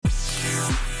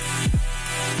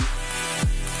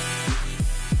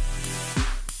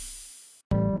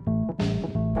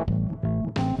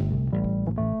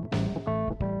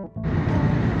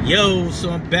Yo, so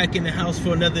I'm back in the house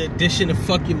for another edition of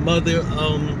Fuck Your Mother.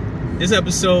 This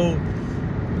episode,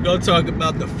 we're gonna talk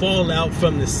about the fallout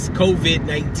from this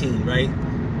COVID-19, right?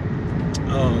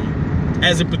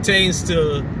 As it pertains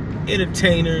to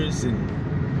entertainers and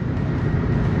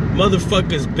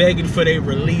motherfuckers begging for their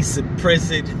release in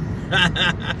prison.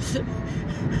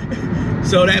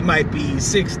 So that might be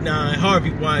 6ix9ine,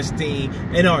 Harvey Weinstein,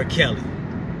 and R. Kelly.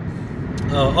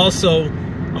 Also,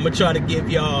 I'm gonna try to give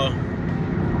y'all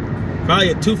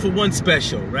probably a 2-for-1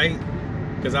 special, right?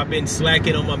 Because I've been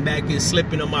slacking on my macking,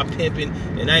 slipping on my pimping,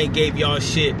 and I ain't gave y'all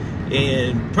shit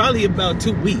in probably about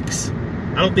 2 weeks.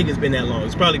 I don't think it's been that long.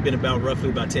 It's probably been roughly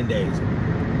about 10 days.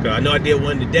 I know I did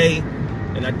one today,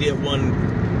 and I did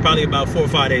one probably about 4 or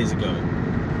 5 days ago.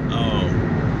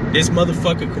 This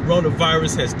motherfucking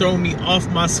coronavirus has thrown me off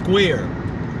my square,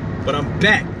 but I'm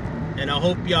back, and I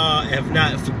hope y'all have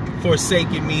not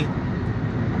forsaken me.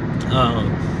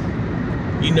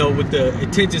 You know, with the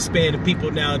attention span of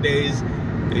people nowadays,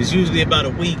 it's usually about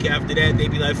a week. After that, they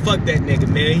be like, fuck that nigga,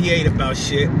 man, he ain't about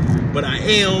shit. But I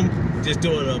am just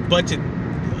doing a bunch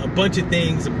of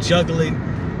things. I'm juggling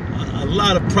a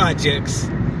lot of projects,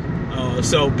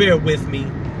 so bear with me.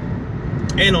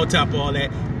 And on top of all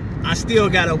that, I still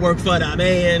gotta work for the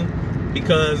man,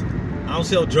 because I don't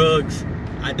sell drugs,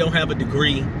 I don't have a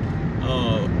degree,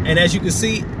 and as you can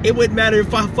see, it wouldn't matter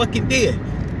if I fucking did.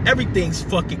 Everything's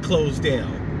fucking closed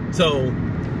down. So,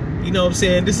 you know what I'm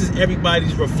saying? This is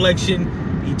everybody's reflection,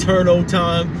 eternal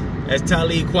time, as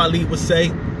Talib Kweli would say,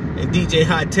 and DJ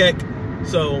High Tech.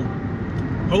 So,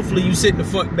 hopefully you sit in the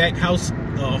fuck back house,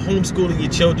 homeschooling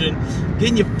your children,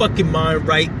 getting your fucking mind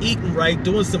right, eating right,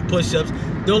 doing some push-ups.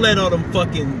 Don't let all them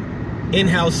fucking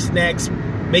in-house snacks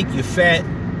make you fat.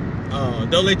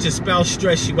 Don't let your spouse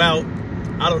stress you out.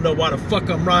 I don't know why the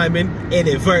fuck I'm rhyming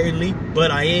inadvertently,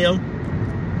 but I am.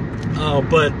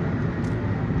 But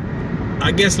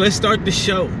I guess let's start the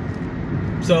show.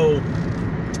 So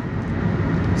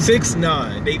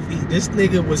 6ix9ine, this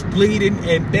nigga was pleading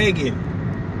and begging.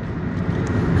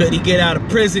 Could he get out of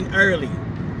prison early?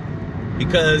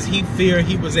 Because he feared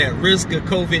he was at risk of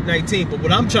COVID-19. But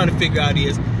what I'm trying to figure out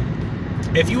is,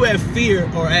 if you have fear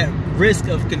or at risk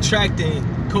of contracting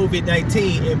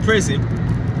COVID-19 in prison,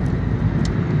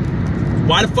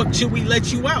 why the fuck should we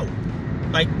let you out?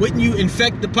 Like, wouldn't you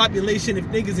infect the population if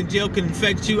niggas in jail could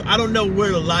infect you? I don't know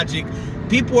where the logic.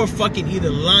 People are fucking either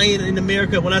lying in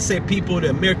America. When I say people, the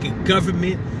American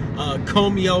government,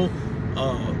 Comeo,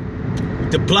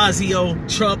 de Blasio,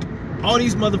 Trump, all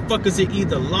these motherfuckers are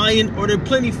either lying or they're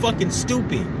plenty fucking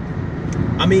stupid.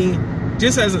 I mean,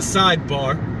 just as a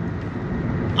sidebar,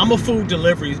 I'm a food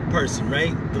delivery person,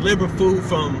 right? Deliver food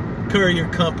from courier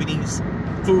companies,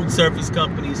 food service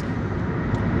companies,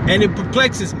 and it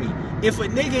perplexes me. If a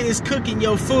nigga is cooking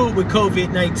your food with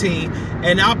COVID-19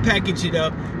 and I'll package it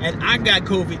up and I got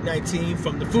COVID-19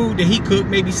 from the food that he cooked,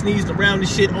 maybe sneezed around the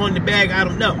shit on the bag, I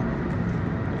don't know.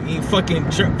 I mean, fucking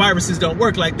viruses don't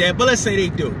work like that, but let's say they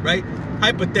do, right?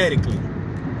 Hypothetically.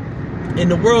 In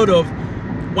the world of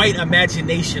white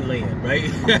imagination land, right?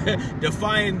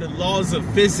 Defying the laws of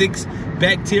physics,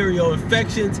 bacterial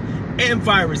infections, and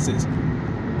viruses.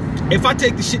 If I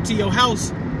take the shit to your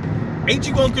house, ain't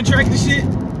you gonna contract the shit?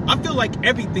 I feel like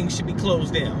everything should be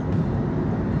closed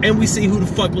down. And we see who the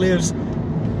fuck lives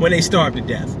when they starve to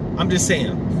death. I'm just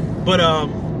saying. But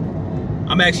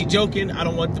I'm actually joking. I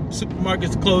don't want the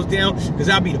supermarkets to close down, because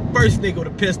I'll be the first nigga with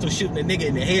a pistol shooting a nigga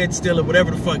in the head, stealing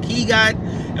whatever the fuck he got.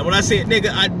 And when I say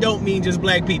nigga, I don't mean just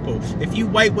black people. If you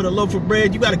white with a loaf of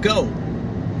bread, you gotta go.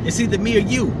 It's either me or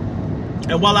you.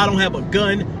 And while I don't have a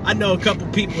gun, I know a couple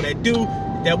people that do,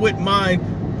 that wouldn't mind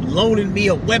loaning me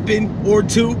a weapon or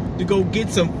two to go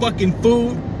get some fucking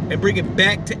food and bring it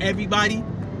back to everybody.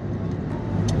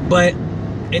 But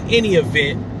in any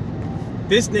event,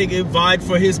 this nigga vied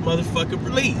for his motherfucking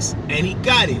release, and he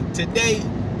got it today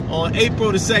on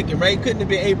April the 2nd, right? Couldn't have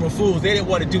been April Fools. They didn't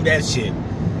want to do that shit.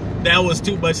 That was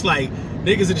too much. Like,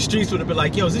 niggas in the streets would have been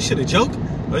like, yo, is this shit a joke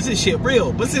or is this shit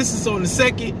real? But since it's on the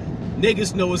 2nd,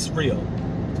 niggas know it's real.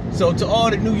 So to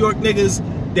all the New York niggas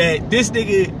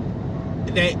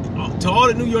to all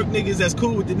the New York niggas that's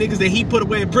cool with the niggas that he put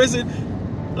away in prison,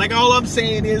 like, all I'm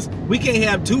saying is, we can't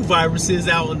have 2 viruses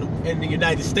out in the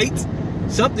United States.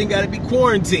 Something got to be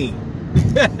quarantined.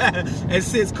 And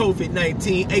since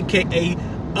COVID-19, aka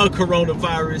a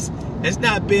coronavirus, has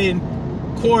not been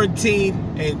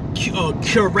quarantined and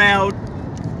corralled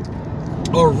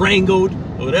or wrangled,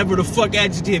 or whatever the fuck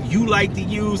adjective you like to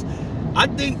use, I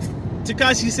think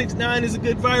Tekashi 6ix9ine is a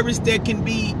good virus that can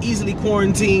be easily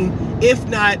quarantined, if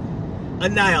not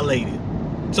annihilated.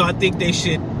 So I think they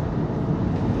should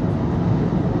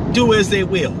do as they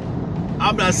will.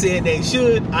 I'm not saying they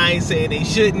should. I ain't saying they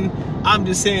shouldn't. I'm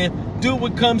just saying do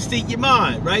what comes to your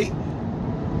mind, right?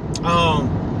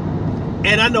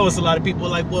 And I know it's a lot of people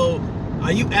like, well,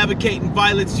 are you advocating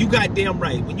violence? You goddamn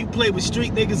right. When you play with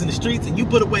street niggas in the streets and you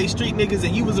put away street niggas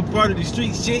and you was a part of the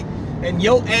street shit and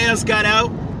your ass got out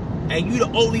and you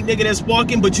the only nigga that's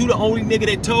walking, but you the only nigga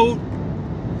that told,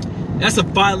 that's a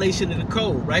violation of the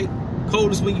code, right?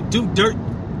 Code is when you do dirt,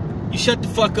 you shut the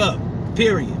fuck up,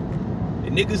 period.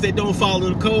 And niggas that don't follow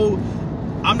the code,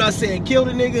 I'm not saying kill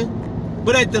the nigga,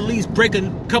 but at the least break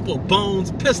a couple of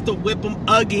bones, pistol whip him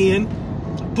again,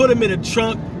 put him in a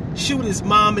trunk, shoot his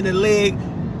mom in the leg.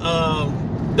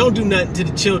 Don't do nothing to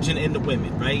the children and the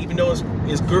women, right? Even though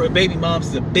his girl, baby mom's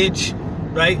is a bitch,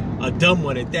 right? A dumb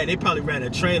one at that. They probably ran a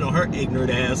train on her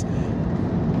ignorant ass.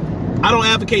 I don't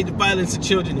advocate the violence of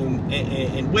children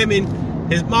and women.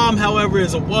 His mom, however,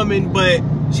 is a woman, but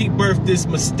she birthed this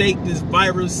mistake, this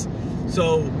virus.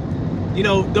 So, you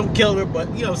know, don't kill her, but,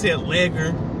 you know what I'm saying, leg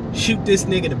her, shoot this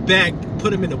nigga in the back,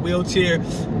 put him in a wheelchair.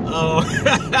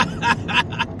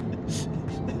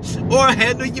 Or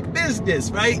handle your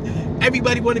business, right?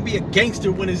 Everybody want to be a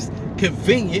gangster when it's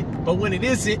convenient, but when it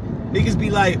isn't, niggas be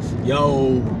like,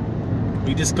 yo,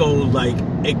 we just go like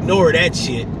ignore that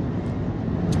shit. You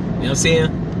know what I'm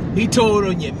saying? He told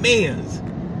on your mans.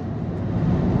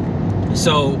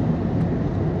 So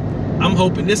I'm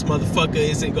hoping this motherfucker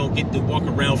isn't gonna get to walk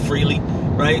around freely,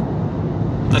 right?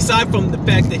 Aside from the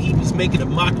fact that he was making a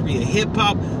mockery of hip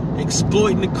hop,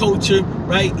 exploiting the culture,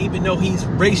 right? Even though he's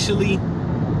racially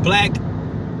black,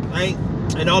 right?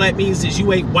 And all that means is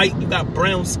you ain't white, you got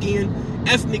brown skin.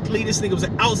 Ethnically, this nigga was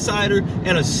an outsider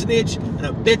and a snitch and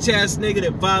a bitch ass nigga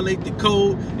that violated the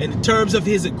code and the terms of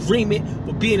his agreement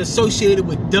for being associated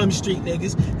with dumb street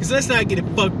niggas. Because let's not get it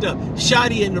fucked up.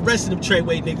 Shotty and the rest of them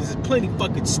Treyway niggas is plenty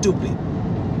fucking stupid,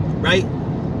 right?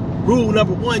 Rule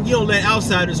number one, you don't let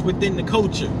outsiders within the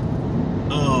culture.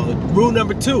 Rule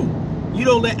number two, you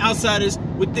don't let outsiders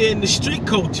within the street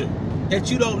culture that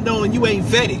you don't know and you ain't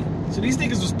vetted. So these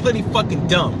niggas was plenty fucking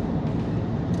dumb.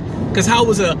 Cause how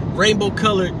was a rainbow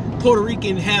colored Puerto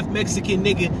Rican half Mexican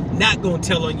nigga not gonna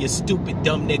tell on your stupid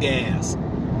dumb nigga ass?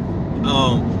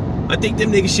 I think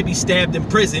them niggas should be stabbed in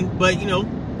prison, but you know,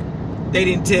 they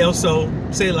didn't tell, so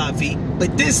c'est la vie.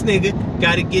 But this nigga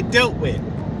gotta get dealt with.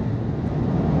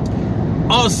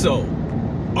 Also,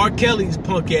 R. Kelly's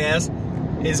punk ass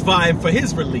is vying for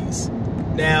his release.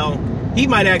 Now, he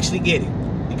might actually get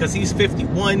it because he's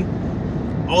 51.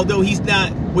 Although he's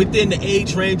not within the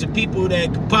age range of people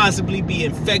that could possibly be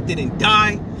infected and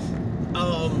die.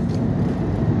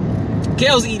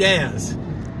 Kells eat ass.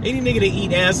 Any nigga that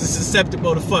eat ass is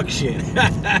susceptible to fuck shit.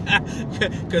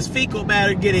 Because fecal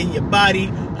matter get in your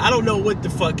body. I don't know what the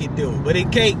fuck it do, but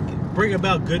it can't bring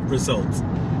about good results.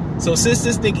 So since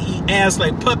this nigga eat ass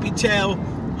like puppy chow,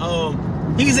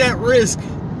 he's at risk,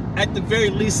 at the very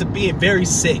least, of being very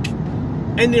sick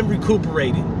and then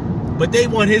recuperating. But they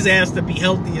want his ass to be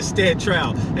healthy and stand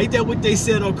trial. Ain't that what they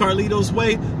said on Carlito's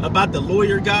Way about the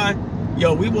lawyer guy?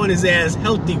 Yo, we want his ass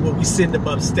healthy when we send him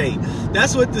upstate.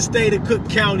 That's what the state of Cook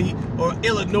County or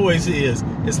Illinois is.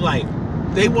 It's like,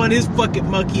 they want his fucking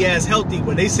monkey ass healthy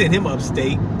when they send him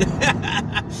upstate.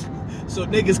 So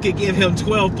niggas can give him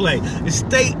 12 play. The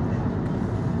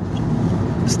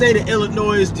state of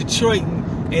Illinois, Detroit,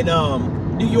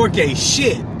 and New York ain't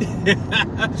shit.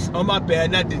 Oh, my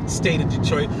bad, not the state of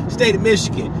Detroit, state of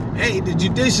Michigan. Hey, the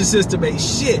judicial system ain't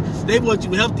shit. They want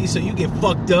you healthy so you get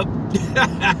fucked up.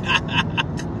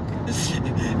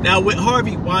 Now with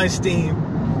Harvey Weinstein,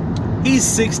 he's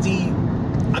 60,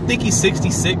 I think he's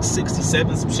 66,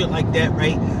 67, some shit like that,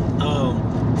 right?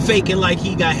 Faking like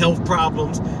he got health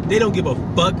problems. They don't give a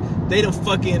fuck. They don't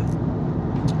fucking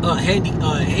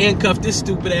handcuffed this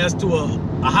stupid ass to a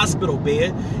hospital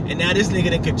bed, and now this nigga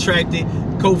that contracted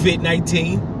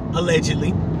COVID-19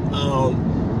 allegedly.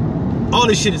 All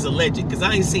this shit is alleged because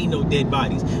I ain't seen no dead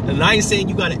bodies, and I ain't saying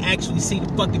you gotta actually see the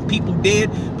fucking people dead,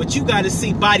 but you gotta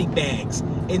see body bags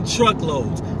in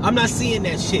truckloads. I'm not seeing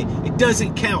that shit. It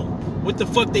doesn't count. What the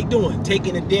fuck they doing?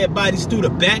 Taking the dead bodies through the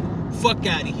back? Fuck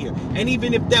out of here. And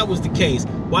even if that was the case,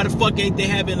 why the fuck ain't they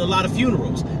having a lot of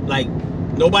funerals? Like,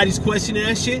 nobody's questioning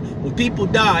that shit. When people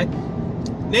die,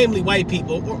 namely white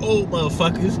people or old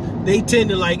motherfuckers, they tend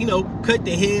to, like, you know, cut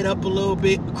their head up a little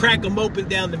bit, crack them open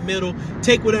down the middle,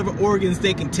 take whatever organs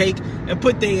they can take, and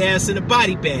put their ass in a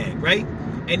body bag, right?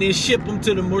 And then ship them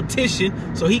to the mortician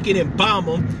so he can embalm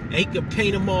them and he can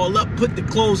paint them all up, put the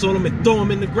clothes on them, and throw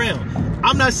them in the ground.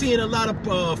 I'm not seeing a lot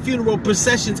of funeral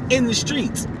processions in the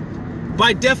streets.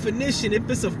 By definition, if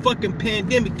it's a fucking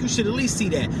pandemic, you should at least see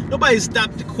that. Nobody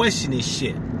stopped to question this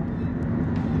shit.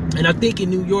 And I think in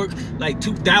New York, like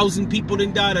 2,000 people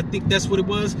done died. I think that's what it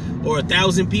was. Or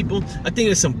 1,000 people. I think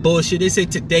it's some bullshit. They say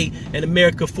today in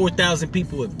America, 4,000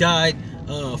 people have died.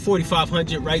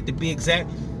 4,500, right, to be exact.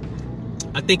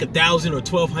 I think 1,000 or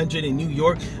 1,200 in New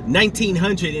York.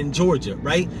 1,900 in Georgia,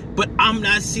 right? But I'm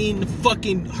not seeing the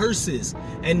fucking hearses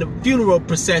and the funeral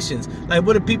processions. Like,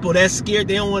 what are people that scared?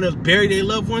 They don't want to bury their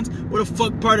loved ones? What the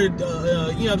fuck part of, you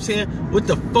know what I'm saying? What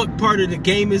the fuck part of the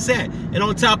game is that? And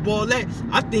on top of all that,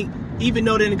 I think, even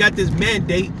though they got this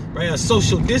mandate, right, a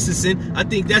social distancing, I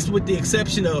think that's with the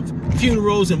exception of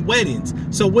funerals and weddings.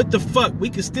 So what the fuck? We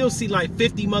can still see like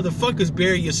 50 motherfuckers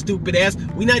bury your stupid ass.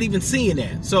 We're not even seeing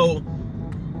that. So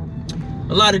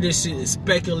a lot of this shit is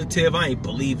speculative. I ain't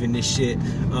believing this shit.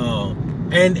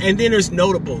 And then there's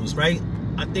notables, right?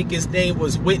 I think his name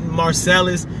was Wynton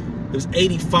Marsalis. It was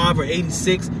 85 or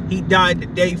 86. He died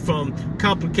today from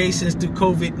complications through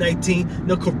COVID-19.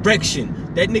 No,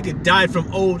 correction. That nigga died from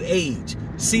old age.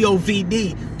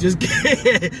 COVID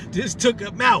just took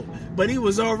him out. But he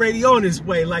was already on his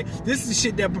way. Like, this is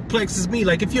shit that perplexes me.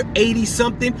 Like, if you're 80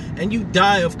 something and you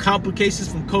die of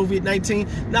complications from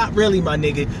COVID-19, not really, my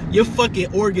nigga. Your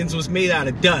fucking organs was made out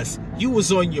of dust. You was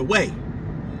on your way.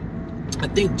 I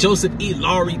think Joseph E.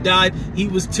 Laurie died. He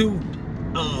was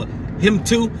him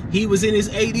too. He was in his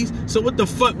 80s. So what the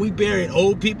fuck we burying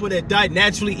old people that died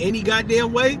naturally any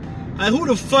goddamn way? Who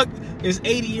the fuck is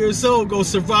 80 years old gonna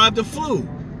survive the flu?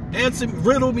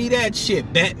 Riddle me that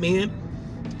shit, Batman.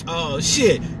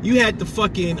 Shit. You had the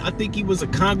fucking, I think he was a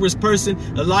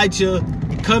congressperson, Elijah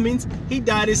Cummings. He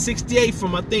died at 68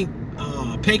 from, I think,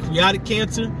 pancreatic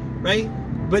cancer, right?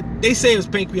 But they say it was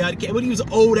pancreatic cancer, but he was an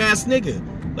old ass nigga.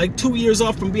 Like 2 years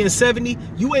off from being 70.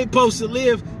 You ain't supposed to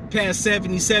live past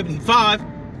 70, 75.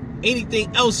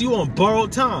 Anything else, you on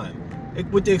borrowed time.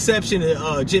 With the exception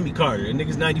of Jimmy Carter. And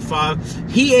nigga's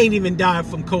 95. He ain't even died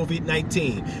from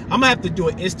COVID-19. I'm gonna have to do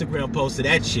an Instagram post of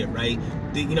that shit, right?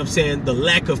 You know what I'm saying? The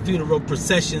lack of funeral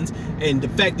processions and the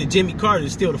fact that Jimmy Carter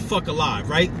is still the fuck alive,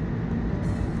 right?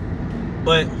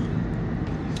 But,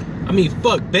 I mean,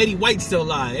 fuck, Betty White's still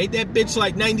alive. Ain't that bitch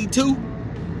like 92?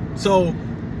 So,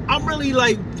 I'm really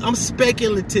like, I'm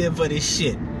speculative of this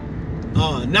shit.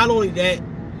 Not only that,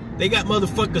 they got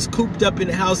motherfuckers cooped up in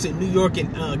the house in New York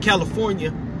and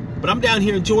California, but I'm down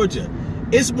here in Georgia.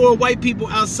 It's more white people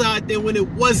outside than when it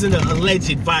wasn't an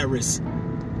alleged virus,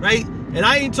 right? And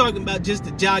I ain't talking about just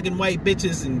the jogging white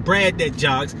bitches and Brad that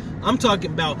jogs. I'm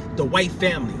talking about the white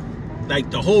family, like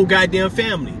the whole goddamn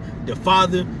family. The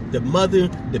father, the mother,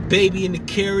 the baby in the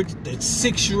carriage, the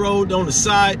 6-year-old on the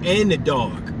side, and the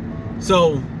dog.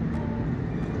 So,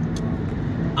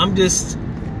 I'm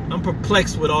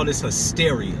perplexed with all this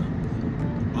hysteria.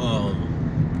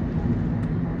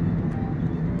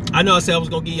 I know I said I was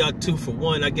going to give y'all 2 for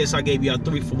 1. I guess I gave y'all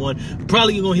 3 for 1.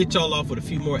 Probably going to hit y'all off with a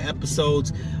few more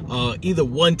episodes. Either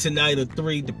 1 tonight or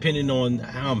 3, depending on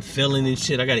how I'm feeling and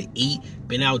shit. I got to eat.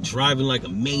 Been out driving like a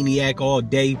maniac all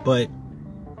day. But,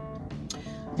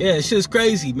 yeah, it's just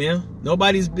crazy, man.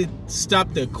 Nobody's been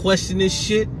stopped to question this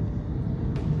shit.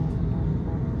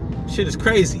 Shit is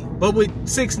crazy. But with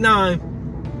 6ix9ine,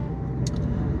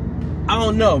 I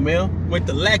don't know, man. With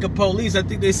the lack of police, I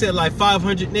think they said like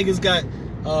 500 niggas got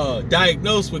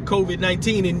diagnosed with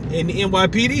COVID-19 in the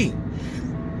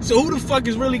NYPD. So who the fuck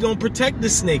is really gonna protect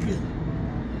this nigga?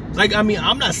 Like, I mean,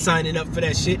 I'm not signing up for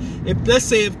that shit. Let's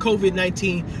say if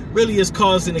COVID-19 really is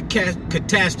causing a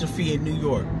catastrophe in New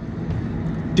York,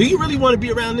 do you really want to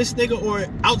be around this nigga or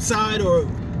outside or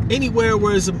anywhere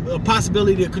where there's a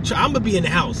possibility of control? I'm gonna be in the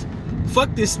house.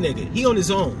 Fuck this nigga. He on his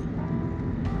own.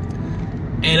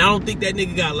 And I don't think that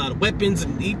nigga got a lot of weapons.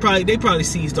 And they probably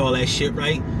seized all that shit,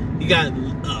 right? He got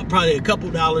probably a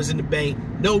couple dollars in the bank.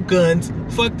 No guns.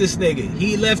 Fuck this nigga.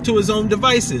 He left to his own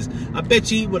devices. I bet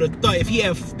you he would have thought, if he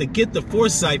had to get the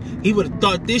foresight, he would have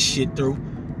thought this shit through,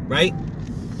 right?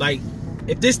 Like,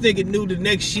 if this nigga knew the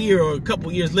next year or a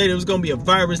couple years later it was gonna be a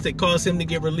virus that caused him to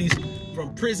get released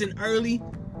from prison early,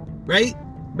 right?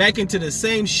 Back into the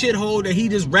same shithole that he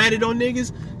just ratted on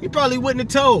niggas, he probably wouldn't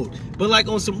have told. But like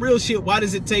on some real shit, why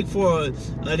does it take for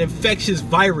an infectious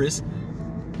virus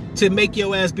to make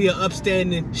your ass be an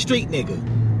upstanding street nigga? You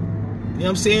know what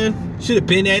I'm saying? Should have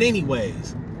been that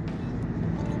anyways.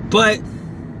 But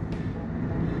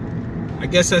I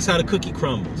guess that's how the cookie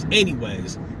crumbles.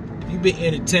 Anyways, if you've been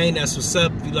entertained, that's what's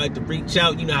up. If you like to reach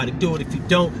out, you know how to do it. If you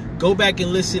don't, go back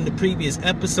and listen to previous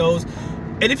episodes.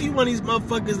 And if you one of these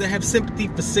motherfuckers that have sympathy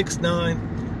for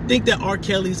 6ix9ine, think that R.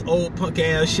 Kelly's old punk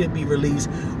ass should be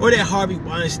released, or that Harvey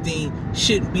Weinstein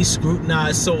shouldn't be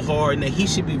scrutinized so hard and that he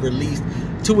should be released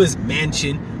to his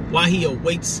mansion while he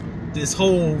awaits this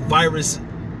whole virus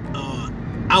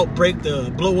outbreak to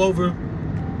blow over,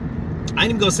 I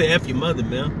ain't even gonna say F your mother,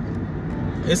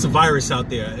 man. It's a virus out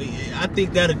there. I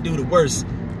think that'll do the worst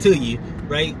to you,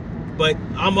 right? But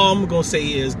all I'm gonna say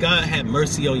is God have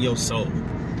mercy on your soul.